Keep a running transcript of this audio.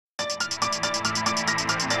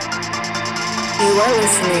You are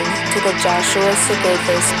listening to the Joshua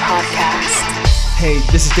Sigafus podcast. Hey,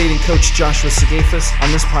 this is dating coach Joshua Sigafus.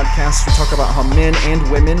 On this podcast, we talk about how men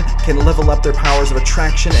and women can level up their powers of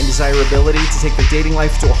attraction and desirability to take their dating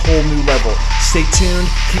life to a whole new level. Stay tuned,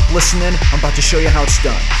 keep listening. I'm about to show you how it's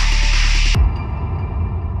done.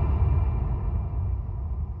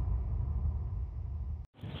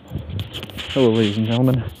 Hello, ladies and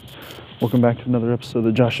gentlemen. Welcome back to another episode of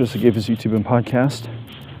the Joshua Sigafus YouTube and podcast.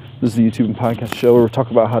 This is the YouTube and podcast show where we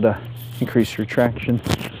talk about how to increase your attraction,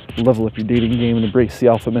 level up your dating game, and embrace the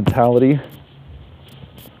alpha mentality.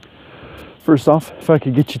 First off, if I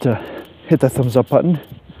could get you to hit that thumbs up button,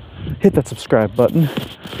 hit that subscribe button,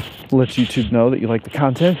 lets YouTube know that you like the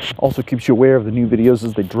content. Also keeps you aware of the new videos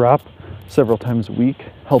as they drop several times a week,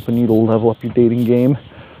 helping you to level up your dating game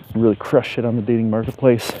and really crush it on the dating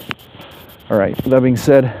marketplace. All right, with that being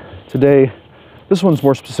said, today, this one's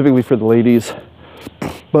more specifically for the ladies,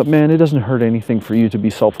 but man, it doesn't hurt anything for you to be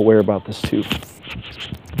self-aware about this too.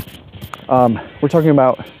 We're talking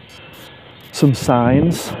about some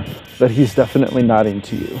signs that he's definitely not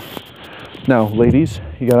into you. Now, ladies,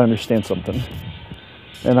 you gotta understand something,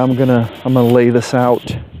 and I'm gonna lay this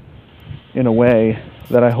out in a way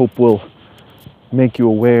that I hope will make you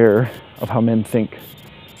aware of how men think.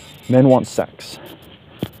 Men want sex.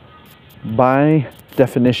 By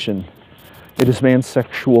definition, it is man's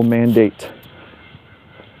sexual mandate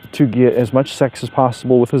to get as much sex as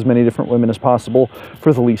possible with as many different women as possible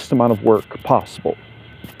for the least amount of work possible.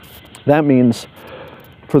 That means,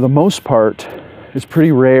 for the most part, it's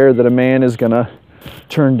pretty rare that a man is gonna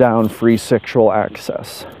turn down free sexual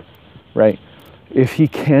access, right? If he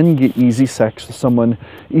can get easy sex with someone,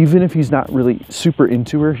 even if he's not really super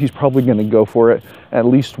into her, he's probably gonna go for it at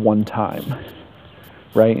least one time,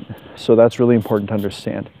 right? So that's really important to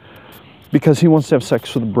understand, because he wants to have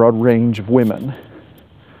sex with a broad range of women.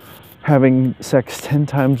 Having sex 10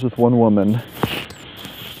 times with one woman,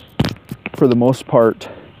 for the most part,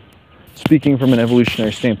 speaking from an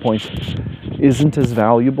evolutionary standpoint, isn't as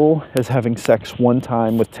valuable as having sex one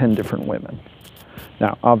time with 10 different women.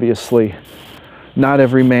 Now, obviously, not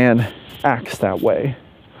every man acts that way,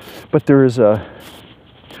 but there is a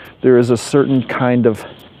certain kind of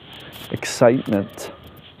excitement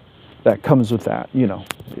that comes with that, you know,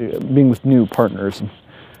 being with new partners,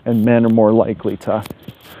 and men are more likely to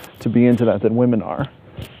be into that than women are.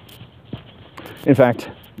 In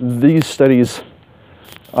fact, these studies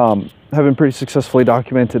have been pretty successfully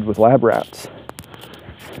documented with lab rats.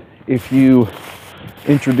 If you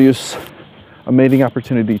introduce a mating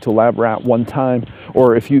opportunity to a lab rat one time,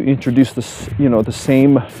 or if you introduce this, the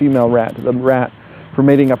same female rat to the rat for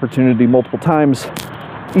mating opportunity multiple times,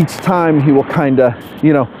 each time he will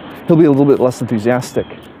he'll be a little bit less enthusiastic.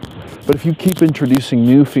 But if you keep introducing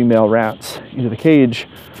new female rats into the cage,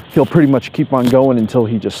 he'll pretty much keep on going until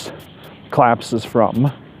he just collapses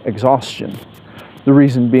from exhaustion. The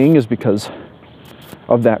reason being is because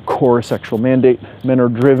of that core sexual mandate. Men are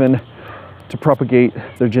driven to propagate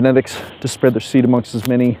their genetics, to spread their seed amongst as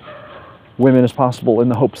many women as possible in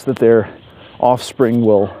the hopes that their offspring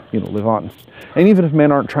will, live on. And even if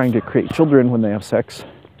men aren't trying to create children when they have sex,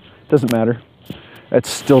 it doesn't matter. That's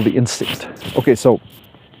still the instinct. Okay, so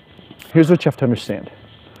here's what you have to understand.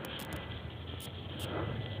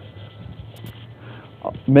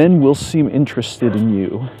 Men will seem interested in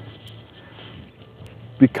you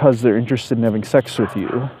because they're interested in having sex with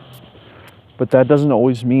you, but that doesn't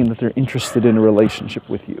always mean that they're interested in a relationship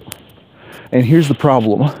with you. And here's the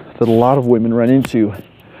problem that a lot of women run into,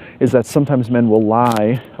 is that sometimes men will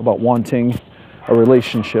lie about wanting a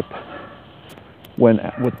relationship when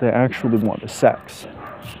what they actually want is sex.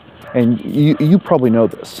 And you probably know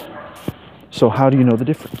this. So how do you know the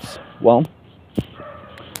difference? Well,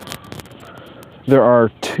 there are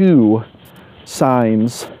two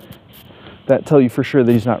signs that tell you for sure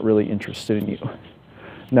that he's not really interested in you.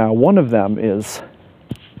 Now, one of them is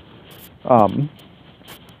to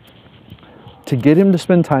get him to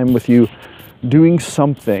spend time with you doing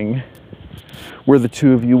something where the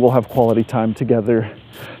two of you will have quality time together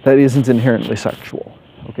that isn't inherently sexual.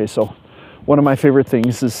 Okay, so one of my favorite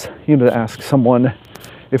things is, to ask someone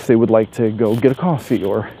if they would like to go get a coffee,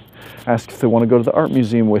 or ask if they want to go to the art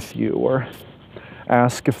museum with you, or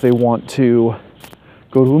ask if they want to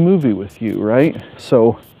go to a movie with you, right?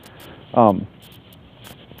 So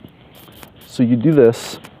you do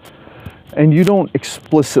this, and you don't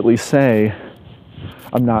explicitly say,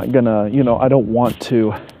 I'm not gonna, I don't want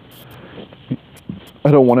to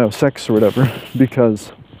have sex or whatever,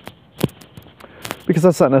 because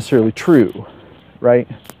that's not necessarily true, right?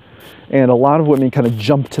 And a lot of women kind of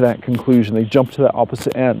jump to that conclusion. They jump to that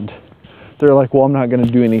opposite end they're like, well, I'm not going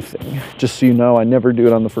to do anything. Just so you know, I never do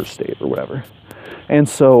it on the first date or whatever. And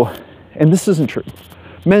so, and this isn't true.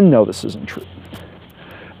 Men know this isn't true.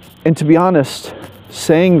 And to be honest,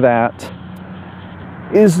 saying that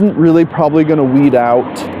isn't really probably going to weed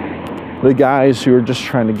out the guys who are just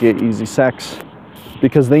trying to get easy sex,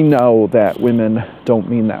 because they know that women don't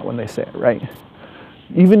mean that when they say it, right?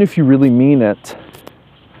 Even if you really mean it,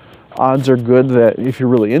 odds are good that if you're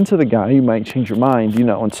really into the guy, you might change your mind, you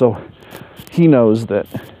know, and so he knows that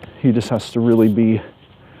he just has to really be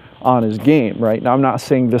on his game, right? Now, I'm not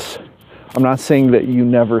saying that you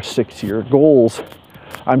never stick to your goals.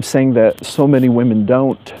 I'm saying that so many women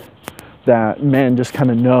don't, that men just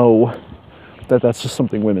kind of know that that's just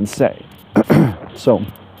something women say. So,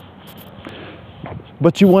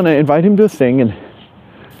 but you want to invite him to a thing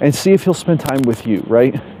and see if he'll spend time with you,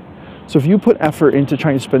 right? So if you put effort into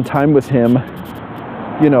trying to spend time with him,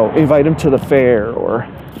 you know, invite him to the fair, or,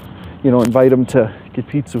 you know, invite him to get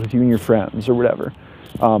pizza with you and your friends or whatever.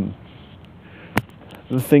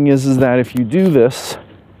 The thing is that if you do this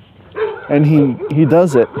and he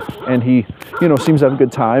does it and he, you know, seems to have a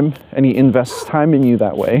good time and he invests time in you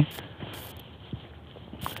that way,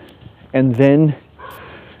 and then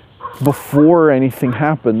before anything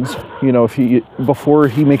happens, you know, before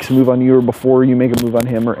he makes a move on you or before you make a move on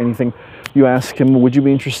him or anything, you ask him, would you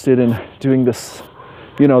be interested in doing this,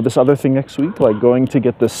 you know, this other thing next week, like going to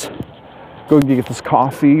get this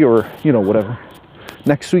coffee or, you know, whatever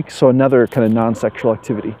next week. So another kind of non-sexual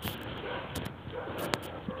activity.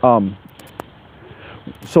 So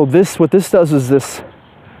what this does is this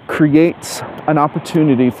creates an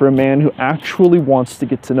opportunity for a man who actually wants to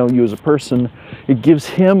get to know you as a person. It gives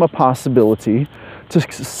him a possibility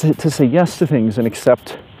to say yes to things and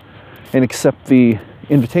accept the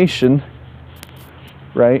invitation,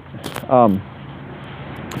 right?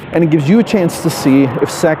 And it gives you a chance to see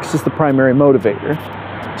if sex is the primary motivator.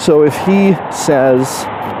 So if he says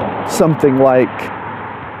something like,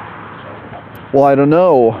 well, I don't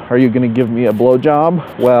know, are you going to give me a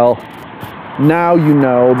blowjob? Well, now you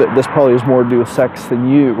know that this probably has more to do with sex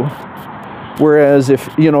than you. Whereas if,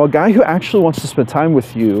 you know, a guy who actually wants to spend time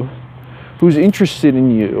with you, who's interested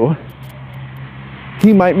in you,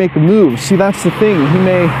 he might make a move. See, that's the thing.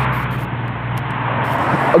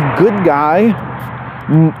 A good guy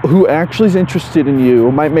who actually is interested in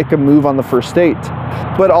you might make a move on the first date.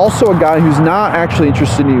 But also a guy who's not actually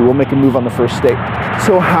interested in you will make a move on the first date.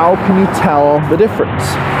 So how can you tell the difference?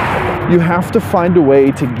 You have to find a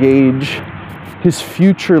way to gauge his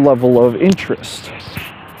future level of interest.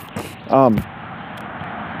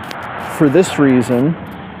 For this reason,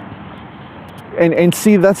 and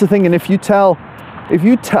see, that's the thing. And if you tell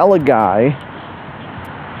a guy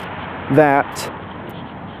that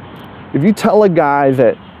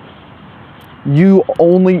you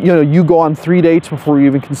only, you know, you go on 3 dates before you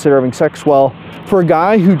even consider having sex, well, for a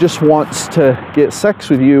guy who just wants to get sex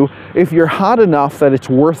with you, if you're hot enough that it's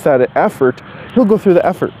worth that effort, he'll go through the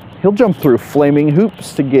effort. He'll jump through flaming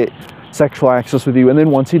hoops to get sexual access with you, and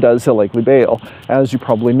then once he does, he'll likely bail, as you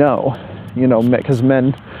probably know. You know, because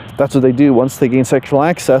men, that's what they do. Once they gain sexual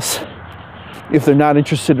access, if they're not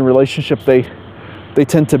interested in a relationship, they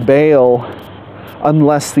tend to bail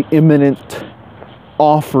unless the imminent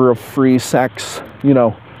offer of free sex, you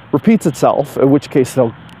know, repeats itself, in which case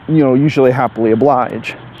they'll, you know, usually happily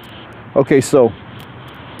oblige. Okay, so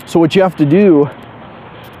what you have to do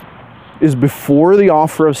is, before the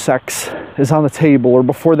offer of sex is on the table, or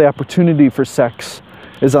before the opportunity for sex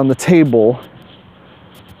is on the table,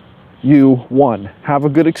 you, one, have a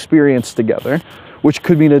good experience together, which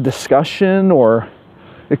could mean a discussion, or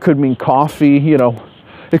it could mean coffee, you know,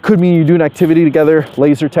 it could mean you do an activity together,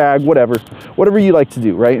 laser tag, whatever you like to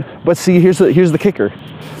do, right? But see, here's the kicker.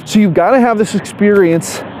 So you've got to have this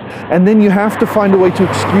experience, and then you have to find a way to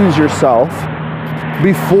excuse yourself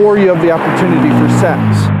before you have the opportunity for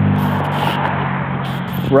sex,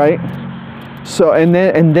 right? So and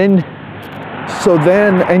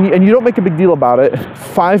you don't make a big deal about it.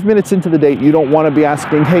 5 minutes into the date, you don't want to be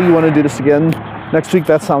asking, hey, you want to do this again next week?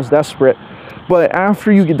 That sounds desperate. But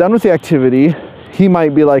after you get done with the activity, he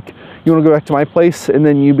might be like, you want to go back to my place? And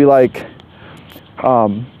then you'd be like,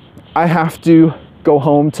 I have to go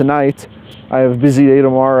home tonight. I have a busy day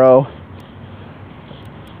tomorrow.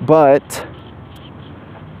 But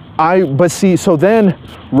see, so then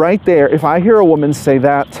right there, if I hear a woman say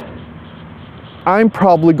that, I'm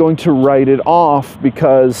probably going to write it off,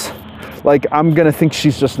 because like I'm going to think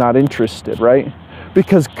she's just not interested, right?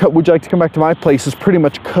 Because would you like to come back to my place is pretty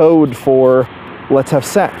much code for let's have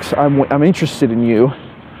sex. I'm interested in you.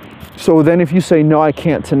 So then if you say, no, I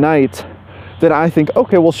can't tonight, then I think,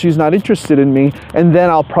 okay, well, she's not interested in me, and then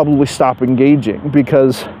I'll probably stop engaging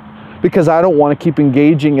because I don't want to keep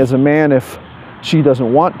engaging as a man if she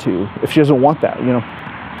doesn't want to, if she doesn't want that, you know.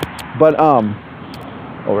 But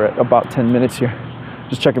we're at about 10 minutes here,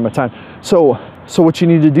 just checking my time. So what you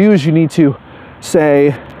need to do is you need to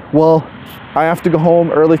say, well, I have to go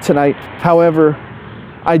home early tonight. However,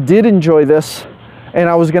 I did enjoy this, and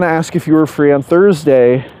I was going to ask if you were free on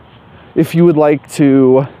Thursday, if you would like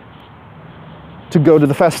to go to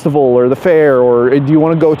the festival or the fair, or do you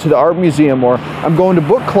want to go to the art museum, or I'm going to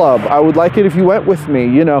book club. I would like it if you went with me,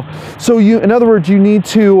 you know. So in other words, you need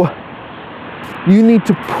to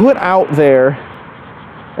put out there,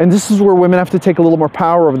 and this is where women have to take a little more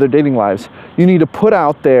power over their dating lives. You need to put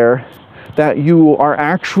out there that you are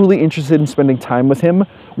actually interested in spending time with him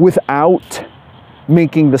without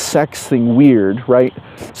making the sex thing weird, right?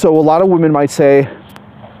 So a lot of women might say,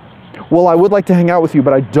 well, I would like to hang out with you,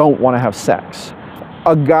 but I don't want to have sex.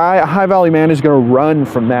 A high value man is going to run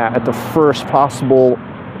from that at the first possible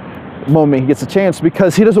moment he gets a chance,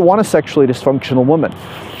 because he doesn't want a sexually dysfunctional woman.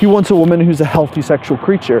 He wants a woman who's a healthy sexual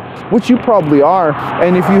creature, which you probably are,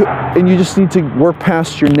 and you just need to work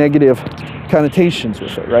past your negative connotations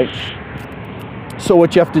with it, right? So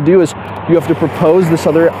what you have to do is you have to propose this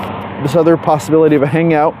other possibility of a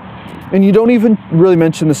hangout, and you don't even really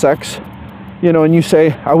mention the sex, you know, and you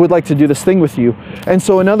say, I would like to do this thing with you. And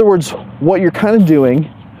so in other words, what you're kind of doing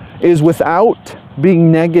is, without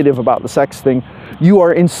being negative about the sex thing, you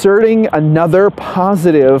are inserting another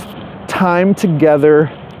positive time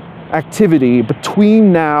together activity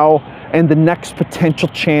between now and the next potential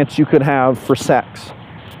chance you could have for sex.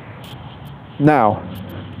 Now,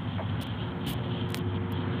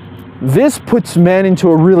 this puts men into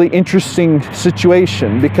a really interesting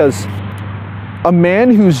situation, because a man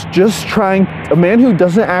who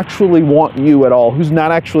doesn't actually want you at all, who's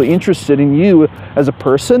not actually interested in you as a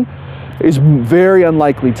person, is very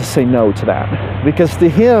unlikely to say no to that, because to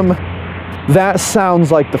him that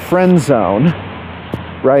sounds like the friend zone,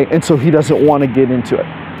 right? And so he doesn't want to get into it.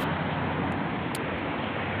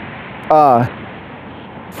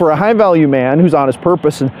 For a high value man who's on his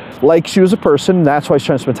purpose and likes you as a person, that's why he's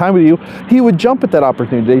trying to spend time with you, he would jump at that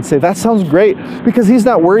opportunity. He'd say, that sounds great, because he's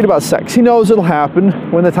not worried about sex. He knows it'll happen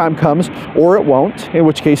when the time comes, or it won't, in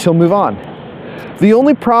which case he'll move on. The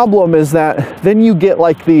only problem is that then you get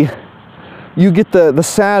like the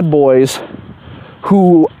sad boys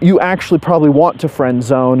who you actually probably want to friend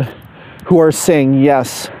zone, who are saying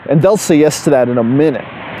yes, and they'll say yes to that in a minute,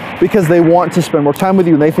 because they want to spend more time with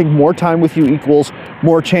you, and they think more time with you equals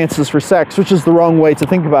more chances for sex, which is the wrong way to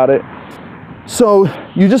think about it. So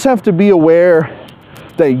you just have to be aware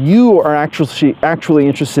that you are actually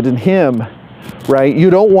interested in him, right?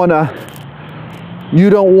 You don't want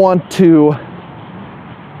to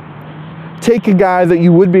take a guy that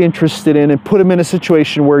you would be interested in and put him in a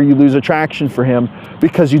situation where you lose attraction for him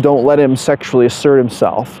because you don't let him sexually assert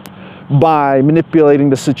himself by manipulating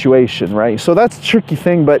the situation, right? So that's a tricky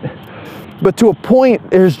thing, but to a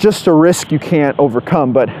point, there's just a risk you can't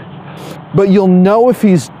overcome. But you'll know if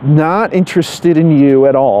he's not interested in you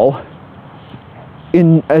at all,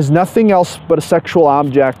 as nothing else but a sexual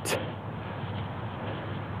object.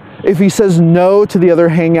 If he says no to the other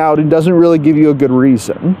hangout and doesn't really give you a good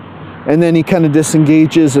reason, and then he kind of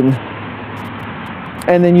disengages, and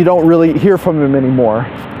then you don't really hear from him anymore,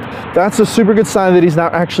 that's a super good sign that he's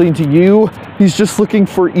not actually into you. He's just looking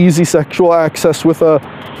for easy sexual access with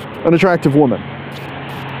an attractive woman.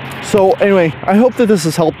 So anyway, I hope that this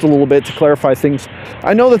has helped a little bit to clarify things.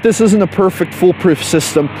 I know that this isn't a perfect foolproof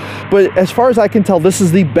system, but as far as I can tell, this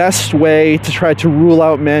is the best way to try to rule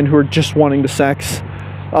out men who are just wanting the sex,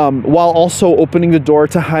 while also opening the door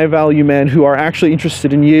to high value men who are actually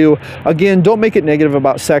interested in you. Again, don't make it negative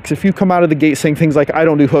about sex. If you come out of the gate saying things like, I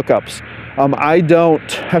don't do hookups, I don't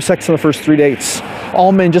have sex on the first 3 dates,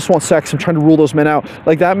 all men just want sex, I'm trying to rule those men out,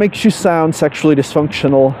 like that makes you sound sexually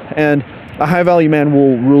dysfunctional, and a high value man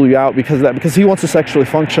will rule you out because of that, because he wants a sexually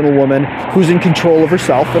functional woman who's in control of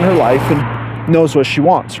herself and her life and knows what she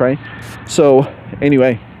wants, right? So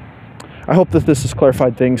anyway, I hope that this has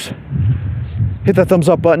clarified things. Hit that thumbs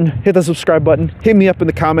up button, hit that subscribe button, hit me up in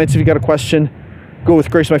the comments if you got a question. Go with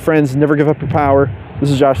grace, my friends, never give up your power. This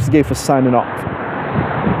is Josh Sigafus signing off.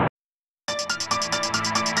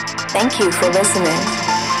 Thank you for listening.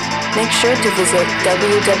 Make sure to visit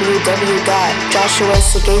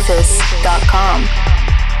www.joshuasigafus.com.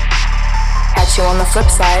 Catch you on the flip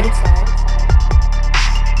side.